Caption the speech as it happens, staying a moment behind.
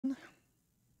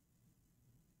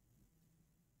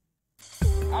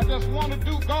I just want to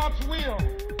do God's will.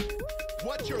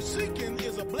 What you're seeking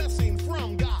is a blessing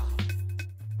from God.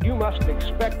 You must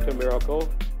expect a miracle.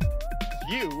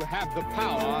 You have the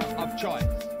power of choice.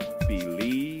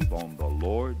 Believe on the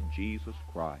Lord Jesus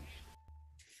Christ.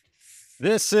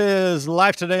 This is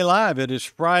Life Today Live. It is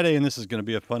Friday, and this is going to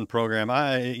be a fun program.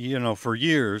 For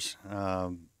years,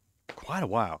 quite a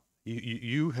while,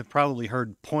 you have probably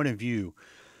heard Point of View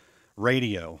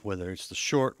radio, whether it's the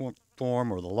short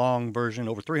form or the long version,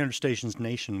 over 300 stations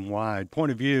nationwide.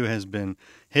 Point of View has been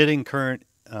hitting current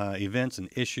events and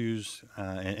issues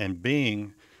and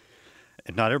being,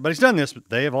 and not everybody's done this, but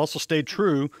they have also stayed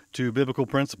true to biblical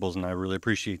principles, and I really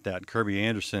appreciate that. Kerby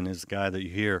Anderson is the guy that you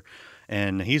hear,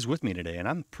 and he's with me today, and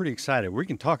I'm pretty excited. We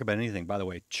can talk about anything, by the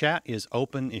way. Chat is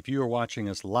open. If you are watching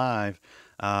us live,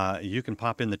 you can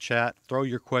pop in the chat, throw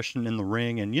your question in the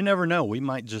ring, and you never know. We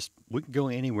can go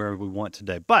anywhere we want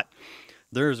today. But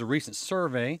there's a recent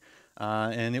survey,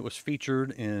 and it was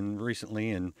featured recently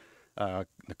in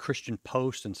the Christian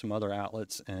Post and some other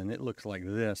outlets, and it looks like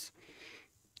this.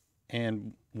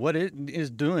 And what it is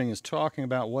doing is talking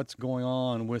about what's going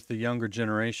on with the younger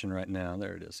generation right now.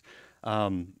 There it is.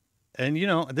 And,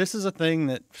 this is a thing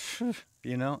that,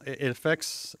 it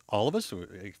affects all of us.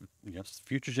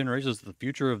 Future generations, the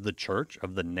future of the church,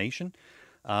 of the nation.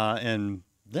 And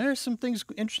there's some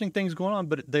interesting things going on,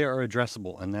 but they are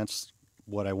addressable. And that's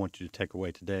what I want you to take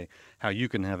away today, how you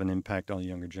can have an impact on the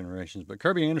younger generations. But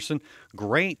Kerby Anderson,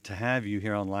 great to have you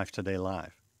here on Life Today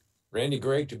Live. Randy,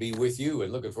 great to be with you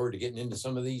and looking forward to getting into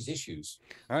some of these issues.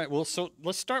 All right. Well, so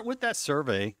let's start with that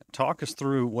survey. Talk us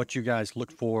through what you guys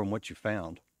looked for and what you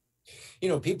found.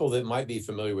 People that might be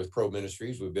familiar with Pro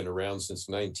Ministries, we've been around since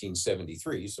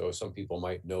 1973, so some people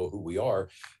might know who we are.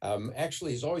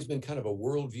 Actually, it's always been kind of a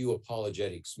worldview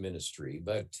apologetics ministry.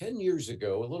 But 10 years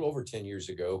ago, a little over 10 years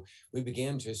ago, we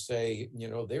began to say,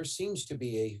 there seems to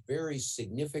be a very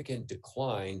significant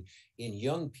decline in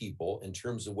young people in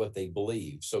terms of what they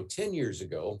believe. So 10 years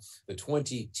ago, the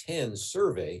 2010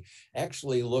 survey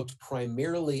actually looked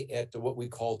primarily at what we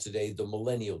call today the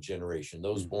millennial generation,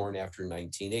 those born after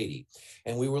 1980.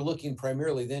 And we were looking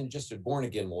primarily then just at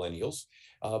born-again millennials.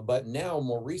 But now,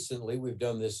 more recently, we've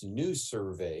done this new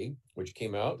survey, which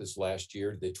came out this last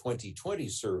year, the 2020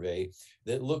 survey,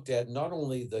 that looked at not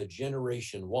only the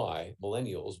Generation Y,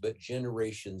 millennials, but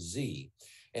Generation Z.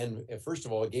 And first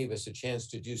of all, it gave us a chance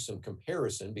to do some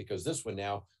comparison because this one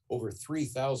now over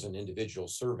 3,000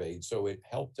 individuals surveyed. So it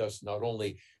helped us not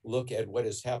only look at what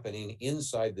is happening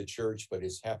inside the church, but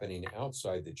is happening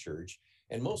outside the church.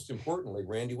 And most importantly,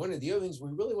 Randy, one of the other things we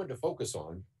really want to focus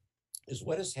on is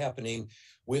what is happening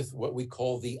with what we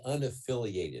call the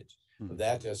unaffiliated.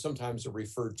 That sometimes are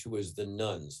referred to as the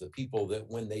nuns, the people that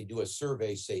when they do a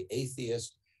survey say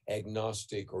atheist,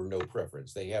 agnostic, or no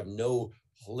preference. They have no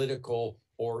political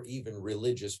or even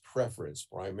religious preference,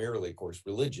 primarily, of course,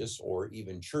 religious or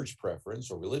even church preference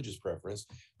or religious preference,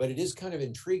 but it is kind of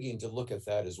intriguing to look at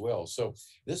that as well. So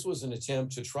this was an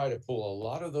attempt to try to pull a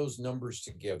lot of those numbers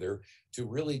together to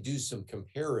really do some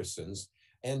comparisons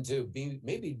and to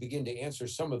maybe begin to answer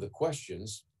some of the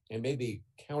questions and maybe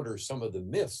counter some of the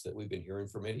myths that we've been hearing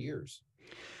for many years.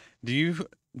 Do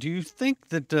you think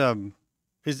that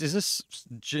is this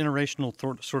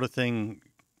generational sort of thing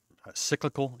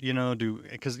cyclical,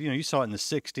 because you saw it in the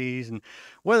 60s, and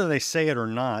whether they say it or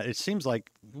not, it seems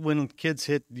like when kids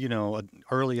hit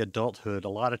early adulthood, a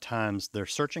lot of times they're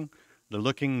searching, they're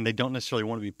looking, they don't necessarily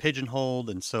want to be pigeonholed,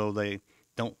 and so they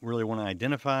don't really want to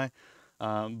identify,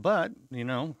 but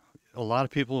a lot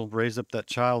of people raise up that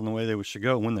child in the way they should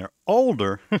go. When they're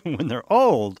older, when they're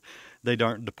old, they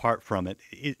don't depart from it.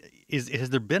 Has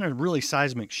there been a really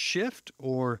seismic shift,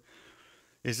 or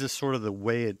is this sort of the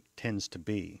way it tends to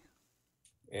be?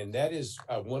 And that is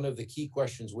one of the key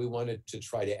questions we wanted to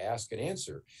try to ask and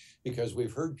answer, because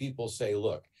we've heard people say,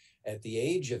 look, at the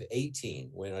age of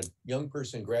 18, when a young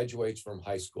person graduates from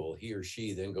high school, he or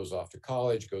she then goes off to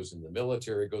college, goes in the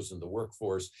military, goes in the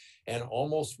workforce, and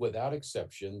almost without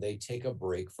exception, they take a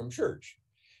break from church.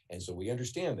 And so we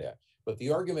understand that. But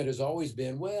the argument has always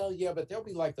been, well, yeah, but they'll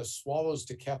be like the swallows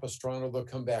to Capistrano. They'll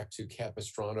come back to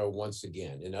Capistrano once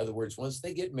again. In other words, once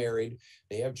they get married,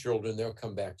 they have children, they'll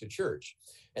come back to church.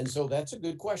 And so that's a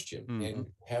good question. And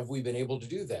have we been able to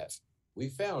do that? We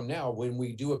found now when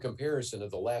we do a comparison of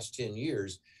the last 10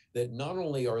 years that not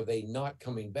only are they not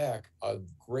coming back, a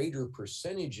greater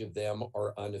percentage of them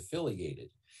are unaffiliated.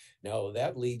 Now,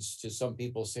 that leads to some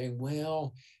people saying,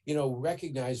 well,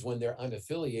 recognize when they're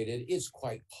unaffiliated, it's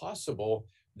quite possible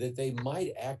that they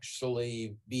might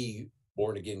actually be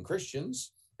born-again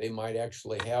Christians. They might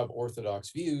actually have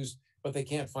Orthodox views, but they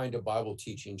can't find a Bible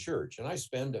teaching church. And I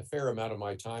spend a fair amount of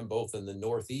my time both in the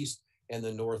Northeast and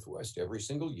the Northwest every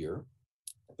single year.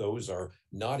 Those are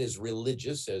not as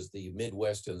religious as the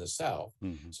Midwest and the South.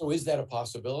 So is that a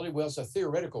possibility? Well, it's a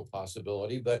theoretical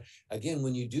possibility. But again,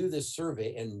 when you do this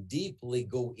survey and deeply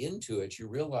go into it, you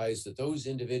realize that those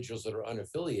individuals that are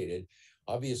unaffiliated,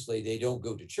 obviously they don't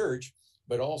go to church.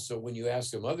 But also when you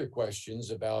ask them other questions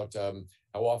about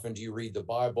how often do you read the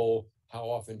Bible, how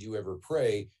often do you ever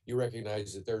pray, you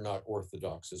recognize that they're not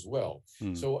Orthodox as well.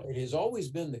 So it has always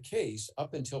been the case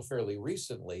up until fairly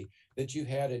recently that you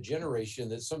had a generation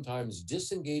that sometimes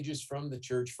disengages from the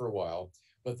church for a while,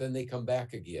 but then they come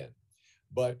back again.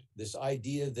 But this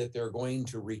idea that they're going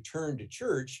to return to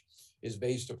church is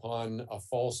based upon a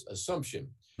false assumption.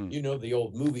 You know, the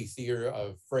old movie theater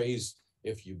phrase,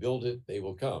 if you build it, they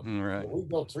will come. Right. Well, we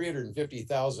built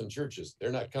 350,000 churches.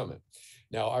 They're not coming.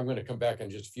 Now, I'm going to come back in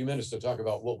just a few minutes to talk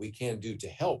about what we can do to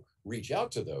help reach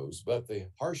out to those. But the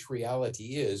harsh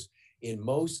reality is, in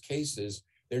most cases,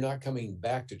 they're not coming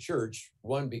back to church.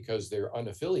 One, because they're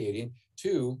unaffiliating.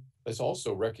 Two, let's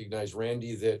also recognize,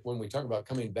 Randy, that when we talk about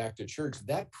coming back to church,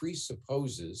 that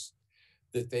presupposes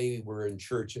that they were in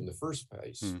church in the first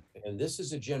place. And this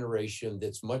is a generation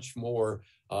that's much more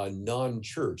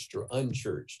non-churched or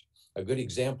unchurched. A good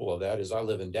example of that is I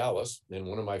live in Dallas, and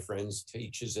one of my friends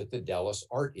teaches at the Dallas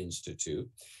Art Institute,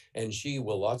 and she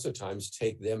will lots of times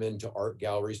take them into art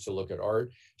galleries to look at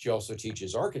art. She also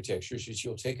teaches architecture, so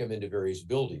she'll take them into various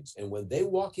buildings. And when they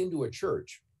walk into a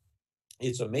church,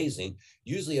 it's amazing.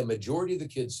 Usually a majority of the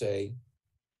kids say,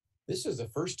 "This is the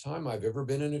first time I've ever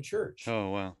been in a church."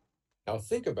 Oh, wow. Now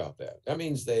think about that. That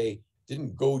means they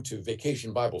didn't go to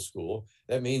vacation Bible school.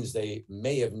 That means they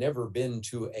may have never been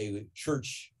to a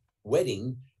church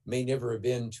wedding, may never have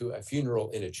been to a funeral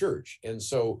in a church. And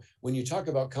so when you talk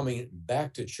about coming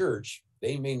back to church,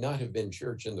 they may not have been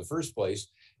church in the first place.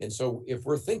 And so if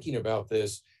we're thinking about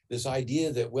this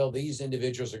idea that, well, these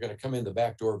individuals are going to come in the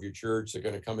back door of your church, they're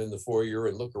going to come in the foyer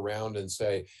and look around and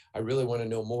say, I really want to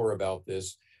know more about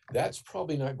this. That's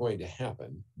probably not going to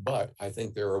happen. But I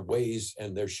think there are ways,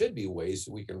 and there should be ways,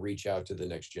 that we can reach out to the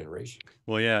next generation.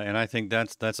 Well, yeah, and I think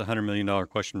that's $100 million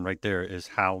question right there, is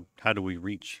how do we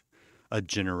reach a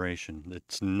generation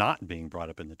that's not being brought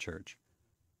up in the church?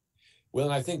 Well,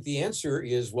 and I think the answer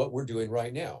is what we're doing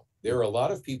right now. There are a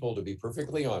lot of people, to be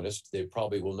perfectly honest, they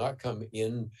probably will not come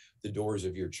in the doors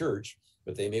of your church,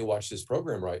 but they may watch this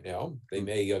program right now. They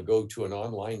may go to an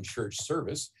online church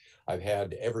service. I've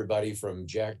had everybody from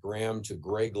Jack Graham to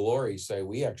Greg Laurie say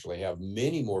we actually have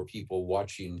many more people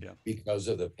watching because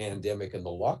of the pandemic and the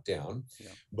lockdown.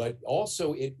 But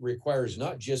also it requires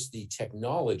not just the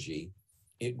technology,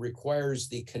 it requires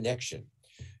the connection.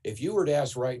 If you were to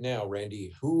ask right now,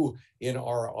 Randy, who in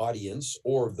our audience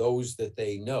or those that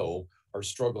they know are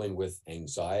struggling with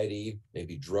anxiety,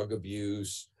 maybe drug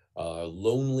abuse,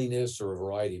 loneliness, or a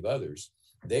variety of others,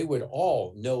 they would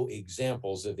all know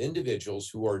examples of individuals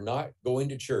who are not going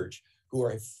to church, who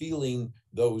are feeling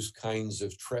those kinds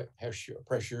of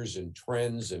pressures and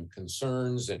trends and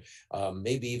concerns and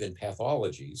maybe even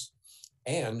pathologies.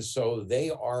 And so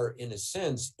they are, in a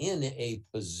sense, in a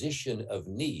position of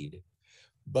need.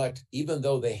 But even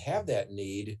though they have that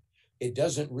need, it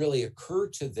doesn't really occur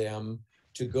to them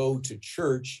to go to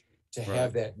church to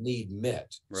have that need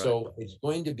met. So it's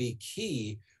going to be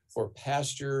key for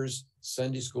pastors,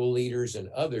 Sunday school leaders, and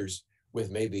others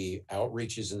with maybe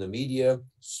outreaches in the media,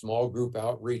 small group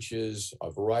outreaches,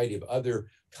 a variety of other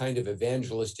kind of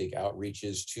evangelistic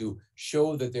outreaches to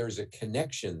show that there's a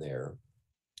connection there.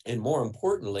 And more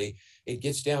importantly, it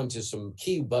gets down to some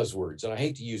key buzzwords, and I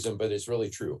hate to use them, but it's really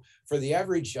true. For the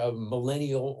average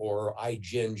millennial or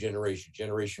iGen generation,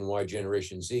 Generation Y,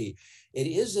 Generation Z, it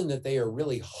isn't that they are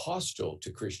really hostile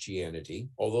to Christianity,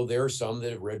 although there are some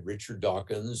that have read Richard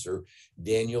Dawkins or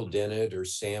Daniel Dennett or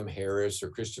Sam Harris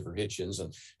or Christopher Hitchens,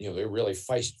 and they're really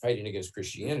fighting against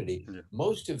Christianity.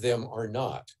 Most of them are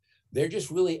not. They're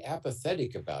just really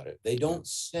apathetic about it. They don't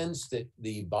sense that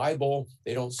the Bible,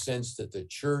 they don't sense that the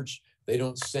church, they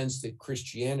don't sense that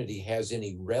Christianity has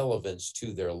any relevance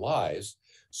to their lives.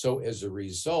 So as a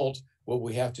result, what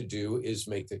we have to do is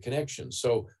make the connection.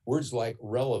 So words like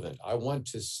relevant, I want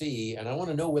to see, and I want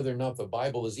to know whether or not the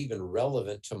Bible is even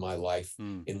relevant to my life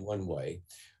in one way.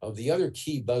 The other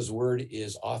key buzzword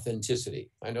is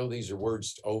authenticity. I know these are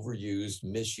words overused,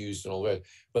 misused, and all that,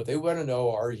 but they want to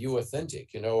know, are you authentic?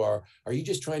 Are you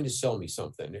just trying to sell me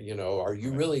something? Are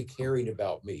you really caring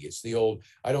about me? It's the old,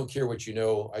 I don't care what you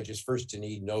know, I just first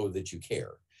need know that you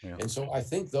care. And so I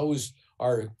think those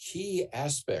are key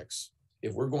aspects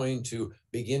if we're going to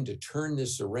begin to turn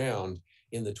this around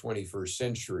in the 21st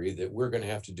century that we're going to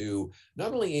have to do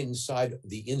not only inside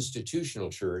the institutional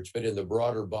church, but in the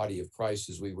broader body of Christ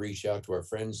as we reach out to our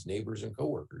friends, neighbors, and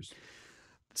coworkers.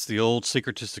 It's the old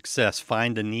secret to success: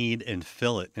 find a need and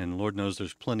fill it. And Lord knows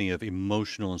there's plenty of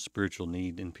emotional and spiritual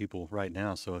need in people right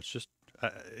now. So it's just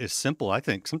as simple, I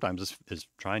think, sometimes is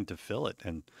trying to fill it.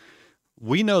 And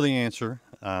we know the answer.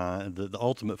 The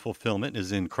ultimate fulfillment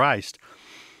is in Christ.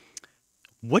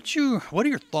 What are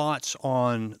your thoughts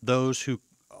on those who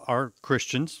are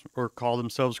Christians or call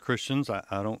themselves Christians? I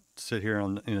don't sit here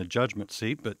in a judgment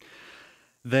seat, but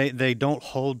they don't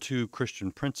hold to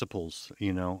Christian principles.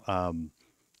 We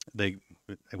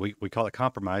call it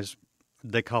compromise.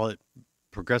 They call it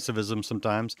progressivism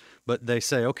sometimes, but they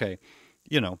say, okay,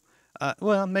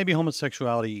 well, maybe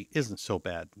homosexuality isn't so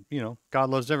bad.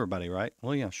 God loves everybody, right?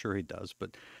 Well, yeah, sure he does.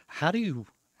 But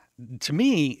to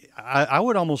me, I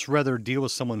would almost rather deal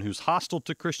with someone who's hostile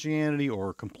to Christianity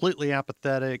or completely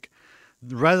apathetic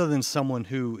rather than someone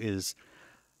who is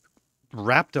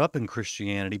wrapped up in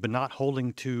Christianity but not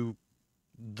holding to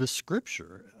the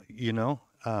scripture.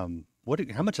 How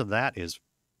much of that is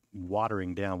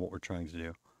watering down what we're trying to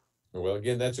do? Well,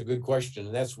 again, that's a good question.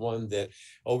 And that's one that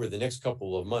over the next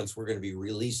couple of months, we're going to be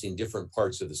releasing different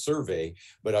parts of the survey.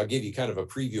 But I'll give you kind of a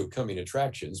preview of coming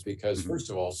attractions because, first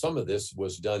of all, some of this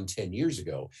was done 10 years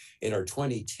ago. In our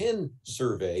 2010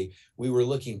 survey, we were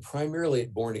looking primarily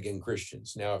at born again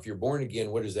Christians. Now, if you're born again,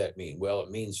 what does that mean? Well,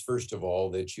 it means, first of all,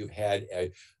 that you've had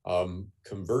a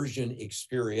conversion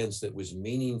experience that was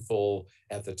meaningful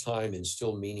at the time and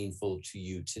still meaningful to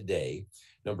you today.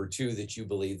 Number two, that you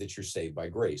believe that you're saved by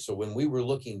grace. So when we were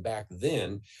looking back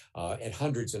then at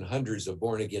hundreds and hundreds of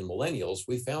born again millennials,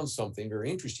 we found something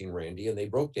very interesting, Randy, and they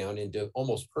broke down into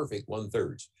almost perfect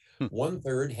 1/3.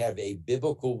 1/3 have a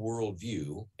biblical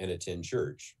worldview and attend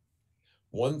church.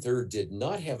 1/3 did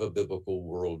not have a biblical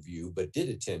worldview, but did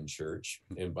attend church.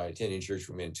 And by attending church,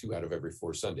 we mean 2 out of every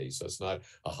 4 Sundays. So it's not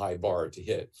a high bar to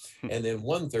hit. And then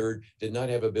 1/3 did not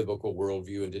have a biblical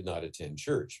worldview and did not attend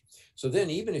church. So then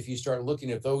even if you start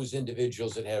looking at those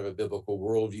individuals that have a biblical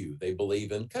worldview, they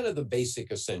believe in kind of the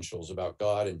basic essentials about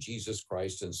God and Jesus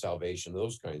Christ and salvation,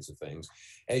 those kinds of things.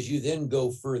 As you then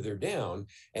go further down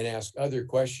and ask other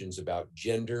questions about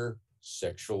gender,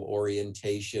 sexual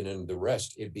orientation, and the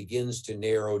rest, it begins to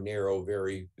narrow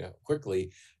very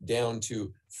quickly down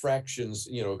to fractions,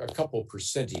 a couple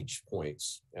percentage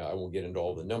points. I won't get into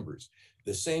all the numbers.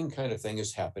 The same kind of thing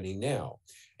is happening now.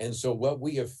 And so what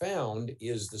we have found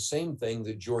is the same thing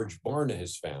that George Barna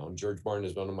has found. George Barna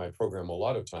has been on my program a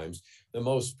lot of times. The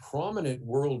most prominent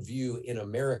worldview in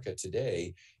America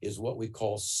today is what we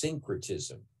call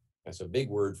syncretism. That's a big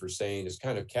word for saying it's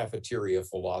kind of cafeteria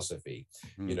philosophy.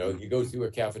 You go through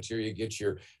a cafeteria, you get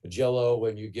your Jell-O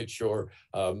and you get your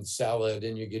salad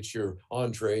and you get your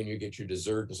entree and you get your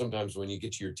dessert. And sometimes when you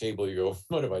get to your table, you go,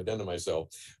 what have I done to myself?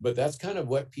 But that's kind of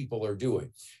what people are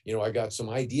doing. I got some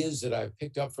ideas that I've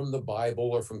picked up from the Bible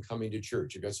or from coming to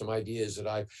church. I got some ideas that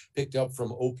I've picked up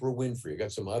from Oprah Winfrey. I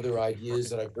got some other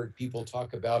ideas that I've heard people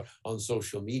talk about on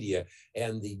social media.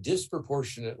 And the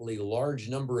disproportionately large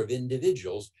number of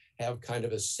individuals have kind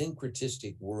of a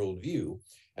syncretistic worldview.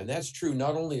 And that's true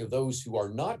not only of those who are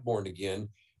not born again,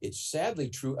 it's sadly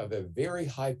true of a very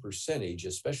high percentage,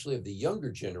 especially of the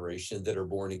younger generation that are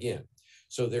born again.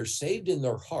 So they're saved in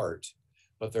their heart,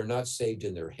 but they're not saved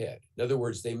in their head. In other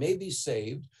words, they may be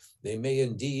saved. They may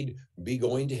indeed be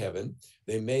going to heaven.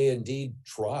 They may indeed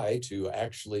try to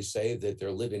actually say that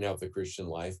they're living out the Christian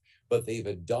life, but they've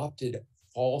adopted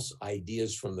false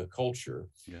ideas from the culture.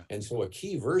 Yeah. And so a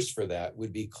key verse for that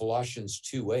would be Colossians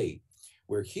 2:8,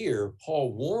 where here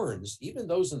Paul warns even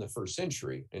those in the first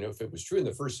century, and if it was true in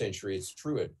the first century, it's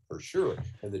true for sure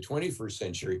in the 21st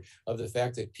century, of the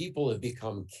fact that people have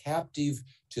become captive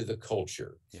to the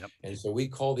culture. Yep. And so we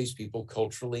call these people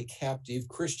culturally captive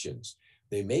Christians.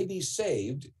 They may be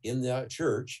saved in the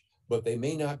church, but they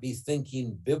may not be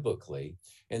thinking biblically.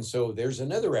 And so there's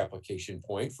another application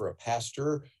point for a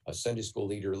pastor, a Sunday school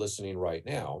leader listening right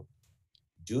now.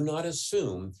 Do not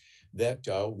assume that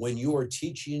when you are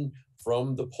teaching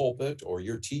from the pulpit or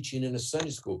you're teaching in a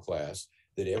Sunday school class,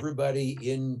 that everybody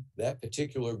in that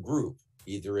particular group,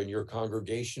 either in your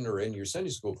congregation or in your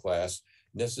Sunday school class,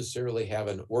 necessarily have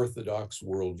an orthodox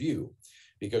worldview.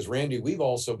 Because Randy, we've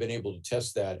also been able to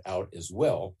test that out as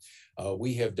well.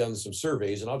 We have done some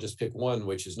surveys, and I'll just pick one,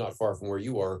 which is not far from where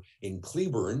you are, in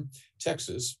Cleburne,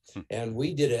 Texas. And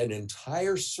we did an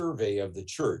entire survey of the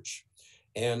church.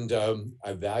 and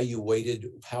evaluated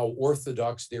how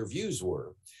orthodox their views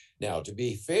were. Now, to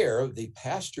be fair, the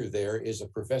pastor there is a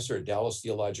professor at Dallas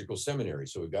Theological Seminary.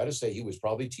 So we've got to say he was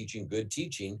probably teaching good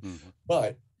teaching,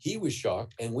 but he was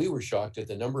shocked, and we were shocked at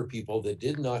the number of people that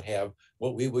did not have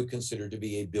what we would consider to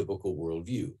be a biblical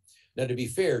worldview. Now, to be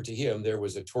fair to him, there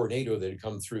was a tornado that had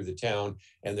come through the town,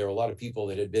 and there were a lot of people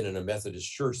that had been in a Methodist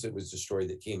church that was destroyed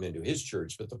that came into his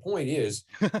church. But the point is,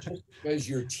 just because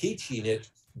you're teaching it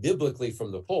biblically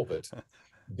from the pulpit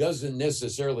doesn't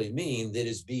necessarily mean that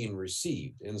it's being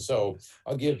received. And so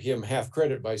I'll give him half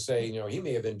credit by saying, he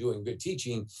may have been doing good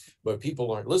teaching, but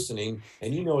people aren't listening.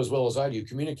 And you know as well as I do,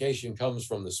 communication comes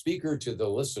from the speaker to the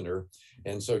listener.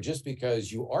 And so just because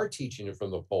you are teaching it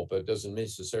from the pulpit doesn't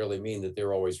necessarily mean that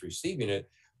they're always receiving it.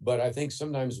 But I think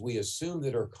sometimes we assume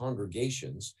that our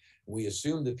congregations, we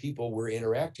assume that people we're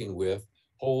interacting with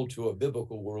hold to a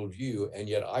biblical worldview, and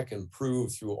yet I can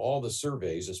prove through all the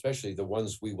surveys, especially the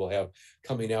ones we will have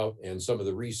coming out and some of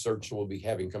the research we'll be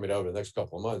having coming out in the next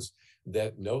couple of months,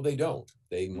 that no, they don't.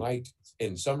 They might,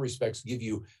 in some respects, give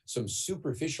you some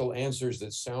superficial answers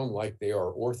that sound like they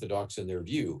are orthodox in their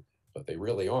view, but they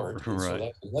really aren't. And so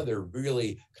that's another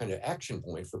really kind of action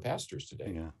point for pastors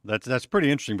today. Yeah, that's pretty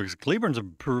interesting, because Cleburne's a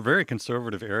very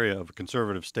conservative area of a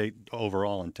conservative state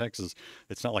overall in Texas.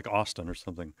 It's not like Austin or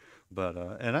something. But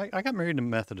and I got married in a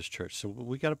Methodist church, so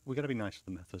we got to be nice to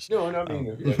the Methodists. No, I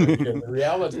mean, the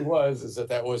reality is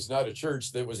that was not a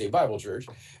church, that was a Bible church.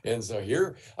 And so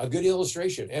here, a good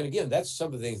illustration. And again, that's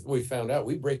something we found out.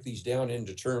 We break these down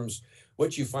into terms,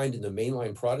 what you find in the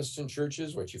mainline Protestant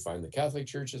churches, what you find in the Catholic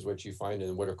churches, what you find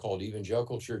in what are called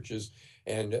evangelical churches.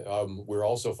 And we're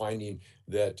also finding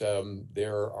that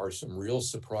there are some real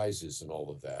surprises in all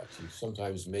of that. You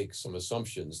sometimes make some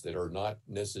assumptions that are not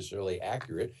necessarily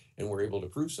accurate, and we're able to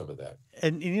prove some of that.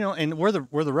 And and where the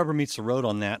rubber meets the road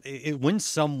on that, when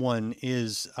someone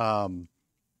is in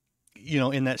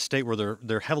that state where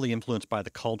they're heavily influenced by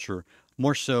the culture,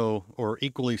 more so or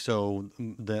equally so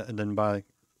than by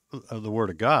the Word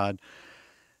of God.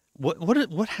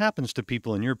 What happens to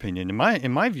people, in your opinion?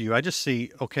 In my view, I just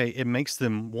see, okay, it makes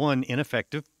them, one,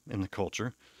 ineffective in the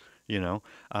culture.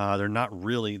 They're not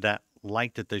really that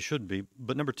light that they should be.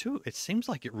 But number two, it seems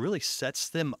like it really sets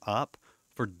them up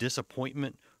for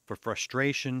disappointment, for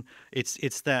frustration.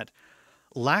 It's that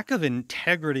lack of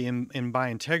integrity, and by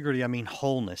integrity I mean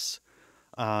wholeness.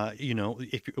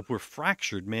 If we're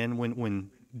fractured, man,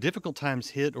 when difficult times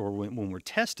hit, or when we're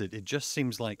tested, it just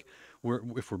seems like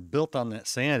if we're built on that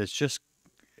sand,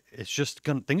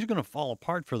 things are gonna fall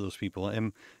apart for those people.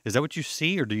 And is that what you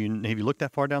see, or have you looked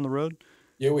that far down the road?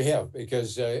 Yeah, we have,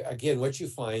 because again, what you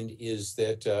find is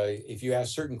that if you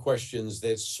ask certain questions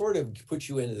that sort of put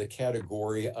you into the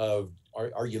category of,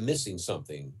 are you missing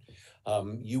something?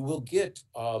 You will get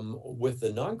with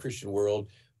the non-Christian world,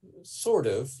 sort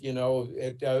of,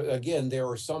 again, there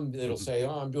are some that'll say,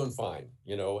 oh, I'm doing fine,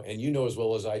 and as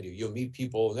well as I do, you'll meet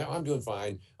people, now I'm doing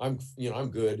fine, I'm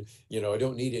good, I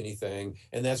don't need anything.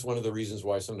 And that's one of the reasons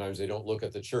why sometimes they don't look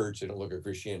at the church, they don't look at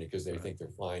Christianity, because they think they're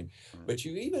fine. But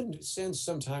you even sense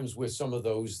sometimes with some of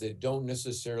those that don't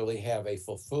necessarily have a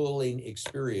fulfilling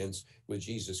experience with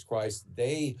Jesus Christ,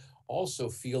 they also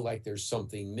feel like there's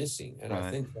something missing. And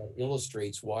I think that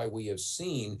illustrates why we have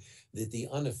seen that the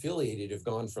unaffiliated have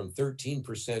gone from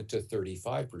 13% to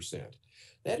 35%.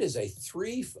 That is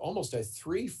almost a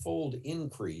threefold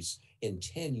increase in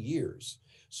 10 years.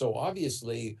 So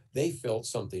obviously they felt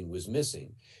something was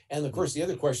missing. And of course, the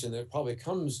other question that probably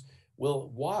comes,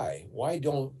 well, why? Why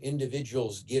don't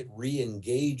individuals get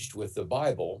re-engaged with the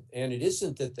Bible? And it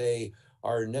isn't that they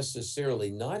are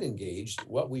necessarily not engaged.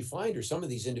 What we find are some of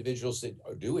these individuals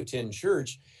that do attend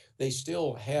church, they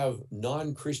still have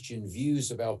non-Christian views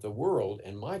about the world.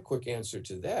 And my quick answer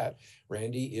to that,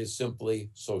 Randy, is simply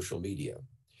social media.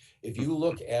 If you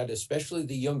look at especially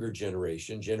the younger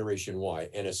generation, Generation Y,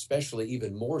 and especially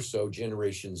even more so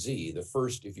Generation Z, the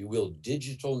first, if you will,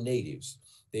 digital natives,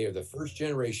 they are the first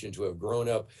generation to have grown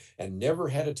up and never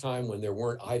had a time when there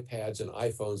weren't iPads and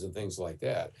iPhones and things like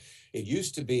that. It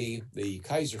used to be, the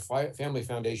Kaiser Family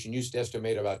Foundation used to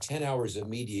estimate about 10 hours of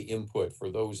media input for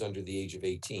those under the age of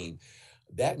 18.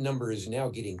 That number is now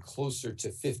getting closer to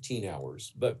 15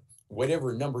 hours. But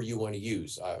whatever number you want to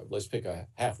use, let's pick a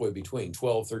halfway between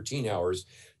 12, 13 hours,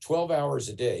 12 hours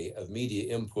a day of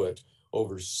media input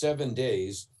over 7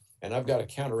 days. And I've got to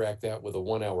counteract that with a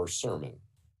 1-hour sermon.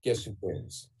 Guess who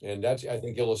wins? And that, I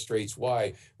think, illustrates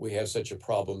why we have such a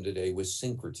problem today with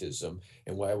syncretism,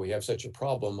 and why we have such a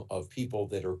problem of people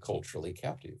that are culturally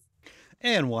captive.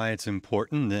 And why it's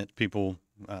important that people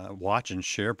watch and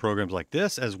share programs like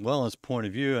this, as well as Point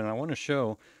of View. And I want to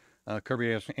show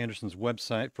Kirby Anderson's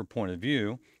website for Point of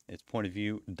View. It's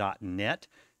pointofview.net.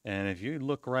 And if you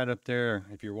look right up there,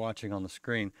 if you're watching on the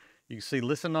screen, you can see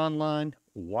listen online,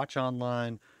 watch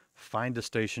online, find a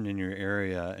station in your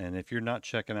area. And if you're not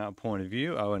checking out Point of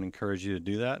View, I would encourage you to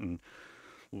do that and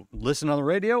listen on the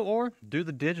radio or do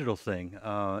the digital thing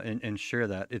and share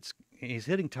that. He's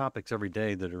hitting topics every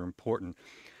day that are important.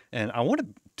 And I want to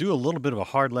do a little bit of a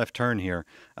hard left turn here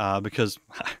because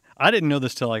I didn't know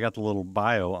this till I got the little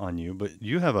bio on you, but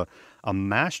you have a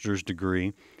master's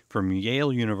degree from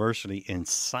Yale University in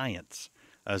science,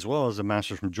 as well as a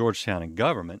master's from Georgetown in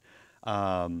government.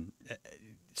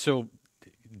 So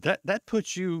that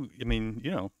puts you,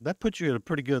 that puts you at a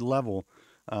pretty good level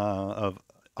of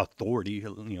authority,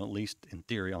 at least in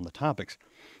theory, on the topics.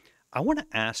 I want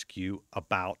to ask you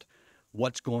about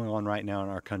what's going on right now in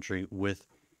our country with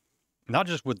not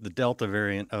just with the Delta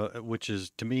variant, which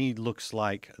is to me looks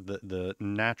like the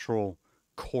natural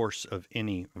course of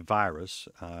any virus,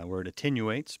 where it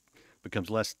attenuates, becomes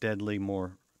less deadly,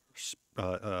 more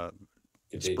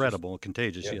spreadable,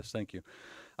 contagious. Yeah. Yes, thank you.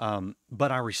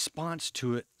 But our response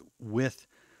to it with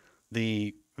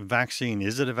the vaccine,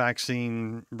 is it a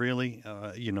vaccine really,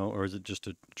 or is it just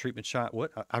a treatment shot?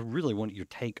 I really want your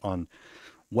take on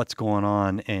what's going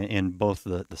on in both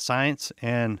the science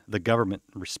and the government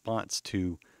response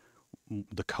to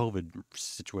the COVID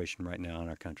situation right now in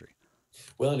our country.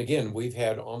 Well, and again, we've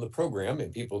had on the program,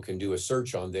 and people can do a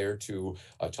search on there to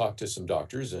talk to some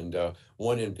doctors, and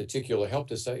one in particular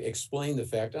helped us explain the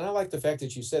fact, and I like the fact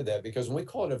that you said that, because when we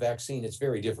call it a vaccine, it's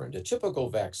very different. A typical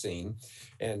vaccine,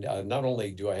 and not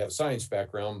only do I have a science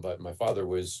background, but my father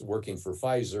was working for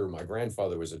Pfizer, my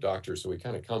grandfather was a doctor, so we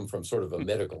kind of come from sort of a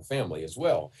medical family as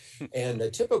well. And a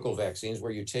typical vaccine is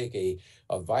where you take a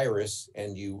virus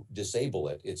and you disable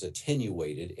it, it's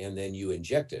attenuated, and then you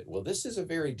inject it. Well, this is a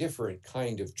very different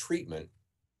kind of treatment.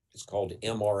 It's called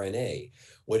mRNA.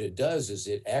 What it does is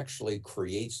it actually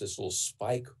creates this little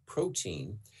spike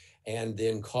protein and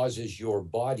then causes your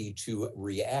body to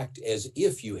react as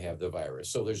if you have the virus.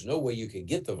 So there's no way you can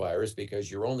get the virus because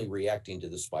you're only reacting to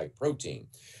the spike protein.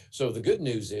 So the good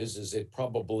news is it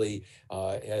probably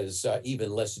is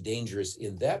even less dangerous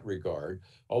in that regard.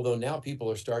 Although now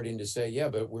people are starting to say, yeah,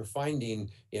 but we're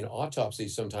finding in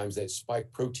autopsies sometimes that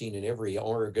spike protein in every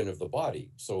organ of the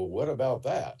body. So what about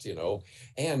that,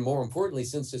 And more importantly,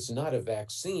 since it's not a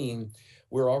vaccine,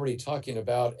 we're already talking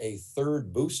about a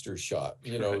third booster shot.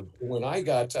 When I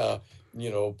got,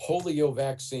 polio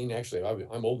vaccine, actually,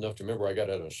 I'm old enough to remember I got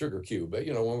it on a sugar cube, but,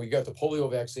 when we got the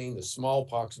polio vaccine, the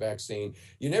smallpox vaccine,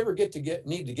 you never need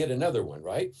to get another one,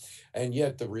 right? And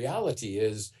yet the reality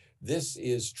is, this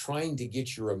is trying to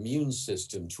get your immune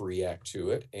system to react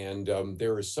to it. And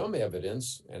there is some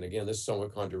evidence, and again, this is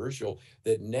somewhat controversial,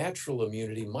 that natural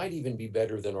immunity might even be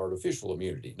better than artificial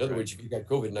immunity. In other words, if you got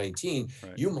COVID-19,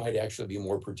 you might actually be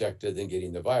more protected than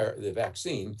getting the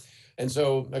vaccine. And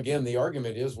so, again, the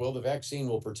argument is, well, the vaccine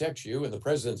will protect you. And the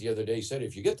president the other day said,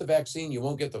 if you get the vaccine, you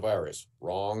won't get the virus.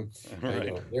 Wrong.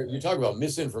 Right. You talk about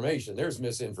misinformation. There's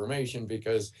misinformation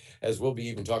because, as we'll be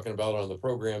even talking about on the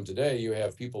program today, you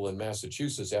have people in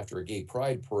Massachusetts after a gay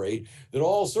pride parade that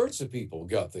all sorts of people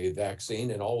got the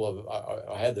vaccine and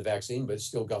had the vaccine, but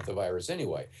still got the virus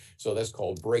anyway. So that's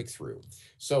called breakthrough.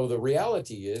 So the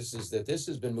reality is that this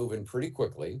has been moving pretty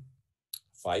quickly.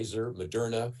 Pfizer,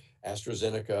 Moderna,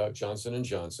 AstraZeneca, Johnson &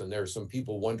 Johnson. There are some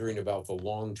people wondering about the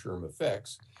long-term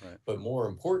effects, but more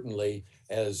importantly,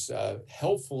 as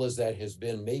helpful as that has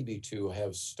been maybe to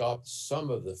have stopped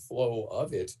some of the flow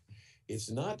of it,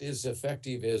 it's not as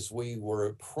effective as we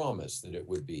were promised that it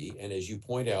would be. And as you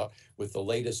point out, with the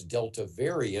latest Delta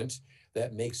variant,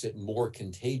 that makes it more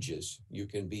contagious. You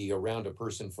can be around a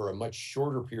person for a much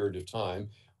shorter period of time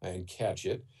and catch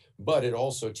it, but it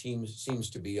also seems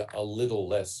to be a little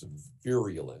less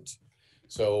virulent.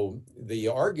 So the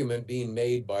argument being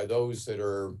made by those that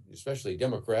are, especially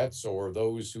Democrats or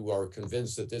those who are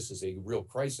convinced that this is a real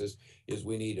crisis, is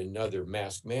we need another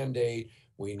mask mandate.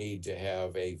 We need to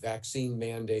have a vaccine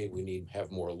mandate. We need to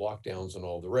have more lockdowns and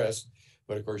all the rest.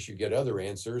 But of course, you get other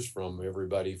answers from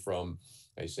everybody from,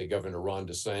 I say, Governor Ron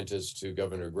DeSantis to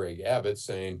Governor Greg Abbott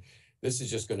saying, this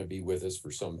is just going to be with us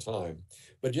for some time.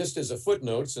 But just as a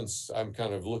footnote, since I'm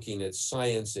kind of looking at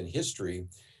science and history,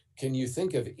 can you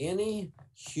think of any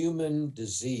human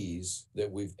disease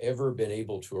that we've ever been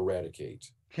able to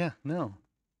eradicate? Yeah, no.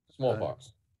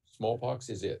 Smallpox. Smallpox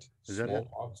is it.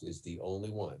 Smallpox is the only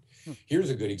one.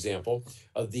 Here's a good example.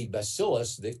 The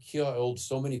bacillus that killed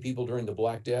so many people during the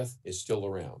Black Death is still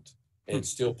around and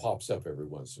still pops up every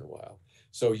once in a while.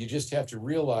 So you just have to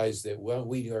realize that when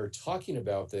we are talking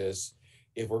about this,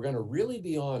 if we're going to really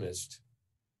be honest,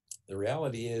 The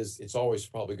reality is it's always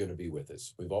probably going to be with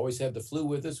us. We've always had the flu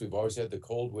with us. We've always had the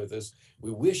cold with us.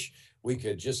 We wish we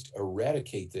could just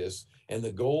eradicate this. And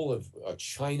the goal of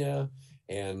China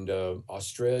and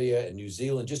Australia and New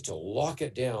Zealand, just to lock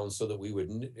it down so that we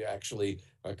would actually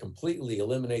completely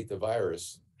eliminate the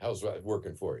virus. How's that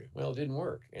working for you? Well, it didn't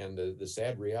work. And the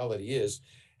sad reality is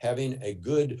having a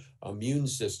good immune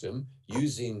system,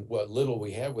 using what little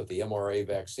we have with the mRNA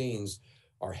vaccines,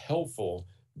 are helpful,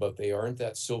 but they aren't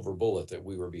that silver bullet that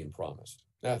we were being promised.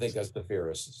 And I think that's the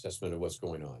fairest assessment of what's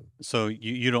going on. So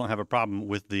you don't have a problem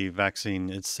with the vaccine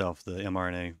itself, the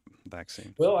mRNA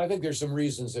vaccine? Well, I think there's some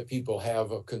reasons that people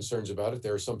have concerns about it.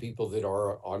 There are some people that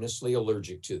are honestly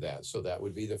allergic to that. So that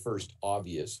would be the first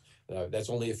obvious. That's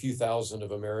only a few thousand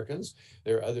of Americans.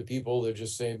 There are other people that are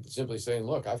just simply saying,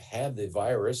 look, I've had the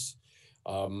virus.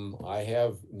 I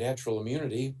have natural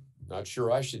immunity. Not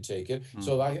sure I should take it.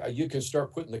 So you can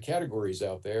start putting the categories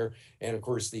out there. And of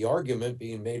course, the argument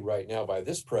being made right now by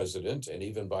this president and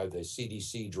even by the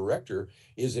CDC director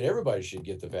is that everybody should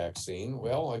get the vaccine.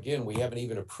 Well, again, we haven't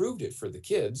even approved it for the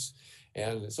kids.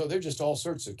 And so there are just all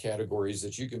sorts of categories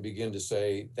that you can begin to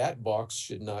say that box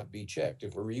should not be checked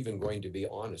if we're even going to be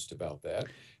honest about that.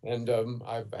 And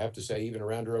I have to say, even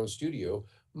around our own studio,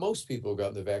 most people have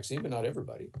gotten the vaccine, but not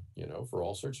everybody, for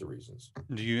all sorts of reasons.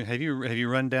 Have you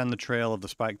run down the trail of the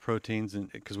spike proteins,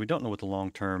 and because we don't know what the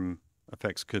long-term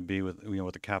effects could be with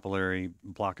with the capillary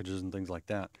blockages and things like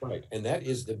that. Right, and that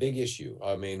is the big issue.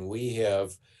 I mean, we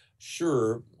have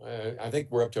I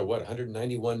think we're up to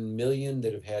 191 million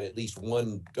that have had at least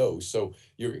one dose. So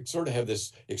you sort of have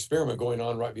this experiment going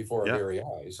on right before our very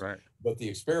eyes. Right. But the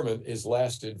experiment is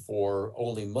lasted for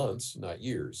only months, not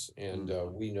years. And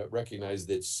we recognize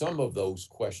that some of those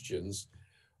questions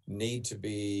need to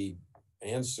be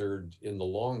answered in the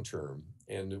long term.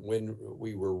 And when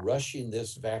we were rushing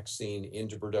this vaccine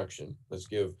into production, let's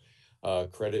give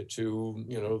credit to,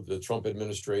 the Trump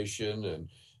administration and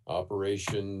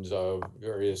operations,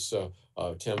 various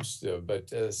attempts,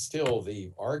 but still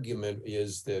the argument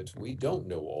is that we don't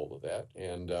know all of that.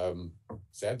 And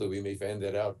sadly, we may find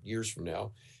that out years from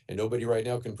now. And nobody right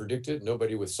now can predict it.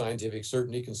 Nobody with scientific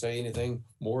certainty can say anything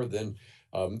more than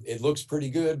it looks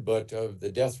pretty good, but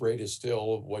the death rate is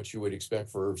still what you would expect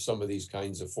for some of these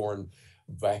kinds of foreign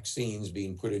vaccines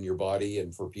being put in your body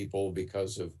and for people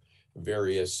because of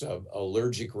various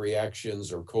allergic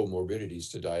reactions or comorbidities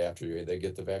to die after they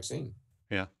get the vaccine.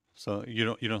 Yeah. So you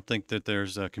don't think that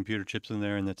there's computer chips in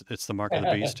there and that it's the mark of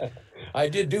the beast? I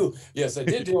did do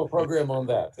a program on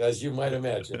that, as you might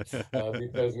imagine,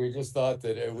 because we just thought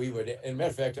that we would. And matter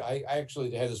of fact, I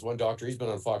actually had this one doctor. He's been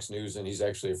on Fox News, and he's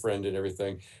actually a friend and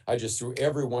everything. I just threw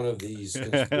every one of these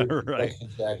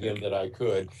questions at him that I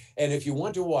could. And if you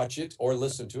want to watch it or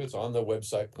listen to it, it's on the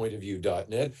website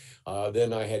pointofview.net.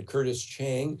 Then I had Curtis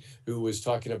Chang, who was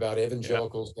talking about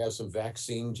evangelicals have some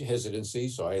vaccine hesitancy,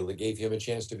 so I gave him a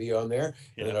chance to be on there.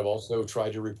 And then I've also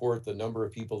tried to report the number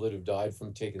of people that have died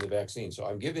from taking the vaccine. So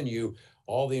I'm giving you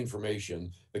all the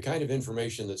information, the kind of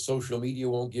information that social media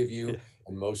won't give you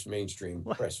and most mainstream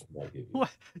press won't give you. What?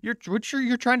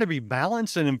 You're trying to be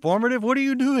balanced and informative? What are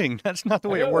you doing? That's not the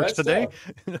way it works today.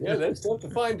 Yeah, that's tough to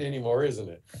find anymore, isn't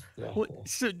it? Yeah. Well,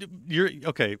 so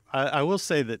okay. I will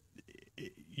say that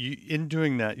in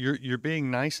doing that, you're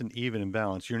being nice and even and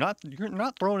balanced. You're not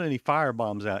throwing any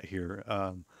firebombs out here.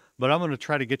 But I'm going to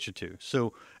try to get you to.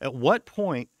 So at what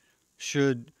point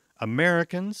should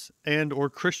Americans and or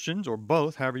Christians or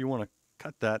both, however you want to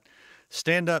cut that,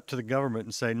 stand up to the government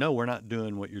and say, no, we're not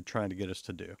doing what you're trying to get us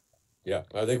to do? Yeah,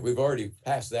 I think we've already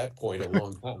passed that point a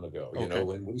long time ago, Okay.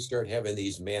 When we start having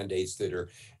these mandates that are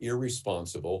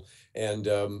irresponsible. And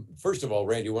first of all,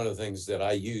 Randy, one of the things that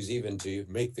I use even to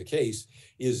make the case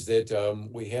is that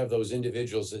we have those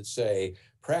individuals that say,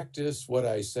 practice what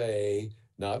I say,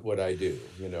 not what I do,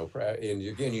 and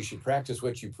again, you should practice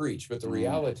what you preach. But the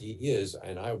reality is,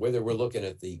 whether we're looking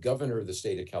at the governor of the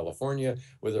state of California,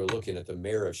 whether we're looking at the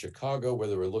mayor of Chicago,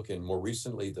 whether we're looking more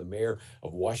recently, the mayor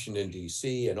of Washington,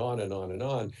 D.C., and on and on and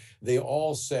on, they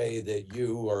all say that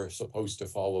you are supposed to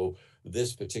follow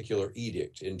this particular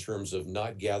edict in terms of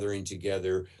not gathering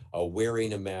together,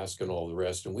 wearing a mask and all the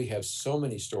rest. And we have so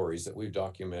many stories that we've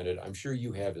documented, I'm sure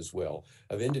you have as well,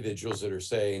 of individuals that are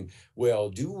saying, well,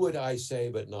 do what I say,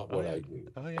 but not what I do.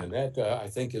 Oh, yeah. And that, I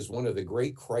think, is one of the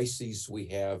great crises we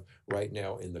have right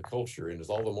now in the culture. And it's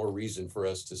all the more reason for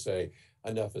us to say,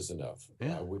 enough is enough.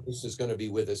 Yeah. This is going to be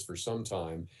with us for some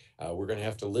time. We're going to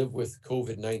have to live with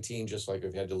COVID-19 just like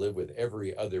we've had to live with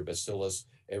every other bacillus,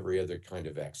 every other kind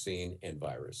of vaccine and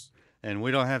virus. And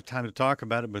we don't have time to talk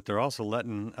about it, but they're also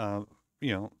letting,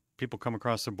 people come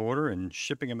across the border and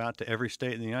shipping them out to every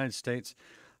state in the United States.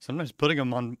 sometimes putting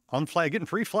them on flight, getting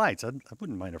free flights. I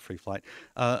wouldn't mind a free flight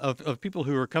of people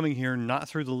who are coming here not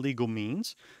through the legal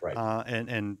means. Right.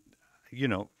 And you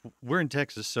know, we're in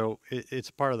Texas, so it's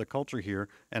part of the culture here.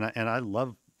 And I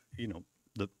love, you know,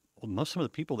 some of the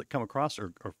people that come across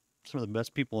are some of the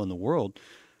best people in the world,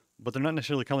 but they're not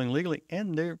necessarily coming legally.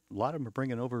 And a lot of them are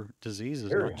bringing over diseases,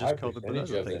 Very not just high COVID, but percentage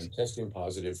other of things. them testing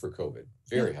positive for COVID.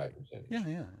 Very high percentage.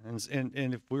 Yeah.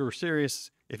 And if we were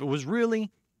serious, if it was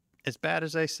really as bad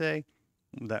as they say,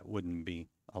 that wouldn't be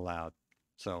allowed.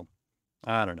 So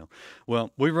I don't know.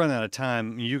 Well, we've run out of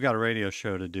time. You got a radio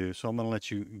show to do, so I'm going to let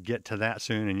you get to that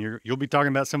soon. And you'll be talking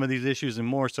about some of these issues and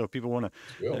more. So if people want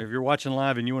to, if you're watching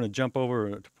live and you want to jump over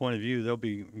to Point of View, they'll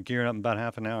be gearing up in about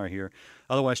half an hour here.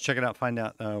 Otherwise, check it out, find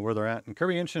out where they're at. And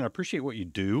Kerby Anderson, I appreciate what you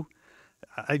do.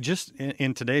 I just,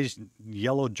 in today's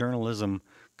yellow journalism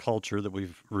culture that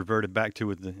we've reverted back to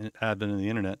with the advent of the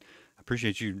internet, I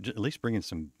appreciate you at least bringing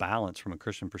some balance from a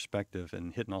Christian perspective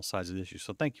and hitting all sides of the issue.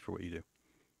 So thank you for what you do.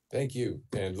 Thank you.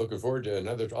 And looking forward to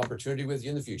another opportunity with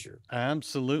you in the future.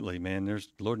 Absolutely, man.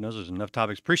 Lord knows there's enough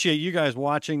topics. Appreciate you guys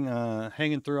watching,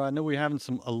 hanging through. I know we're having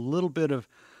a little bit of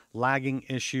lagging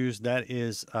issues. That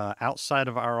is outside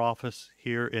of our office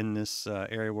here in this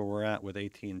area where we're at with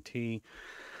AT&T.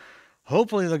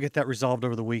 Hopefully they'll get that resolved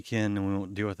over the weekend and we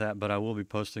won't deal with that. But I will be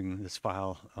posting this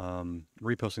file,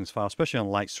 reposting this file, especially on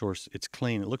LightSource. It's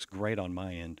clean. It looks great on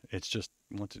my end. It's just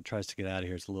once it tries to get out of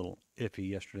here, it's a little iffy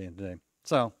yesterday and today.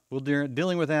 So we'll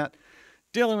dealing with that,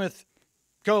 dealing with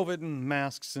COVID and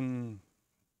masks and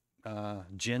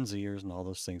Gen Zers and all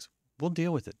those things. We'll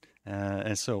deal with it.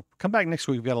 And so come back next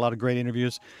week. We've got a lot of great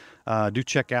interviews. Do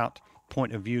check out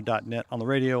pointofview.net on the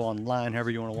radio, online,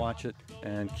 however you want to watch it.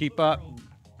 And keep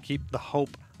the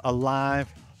hope alive.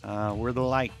 We're the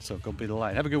light, so go be the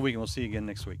light. Have a good week, and we'll see you again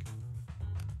next week.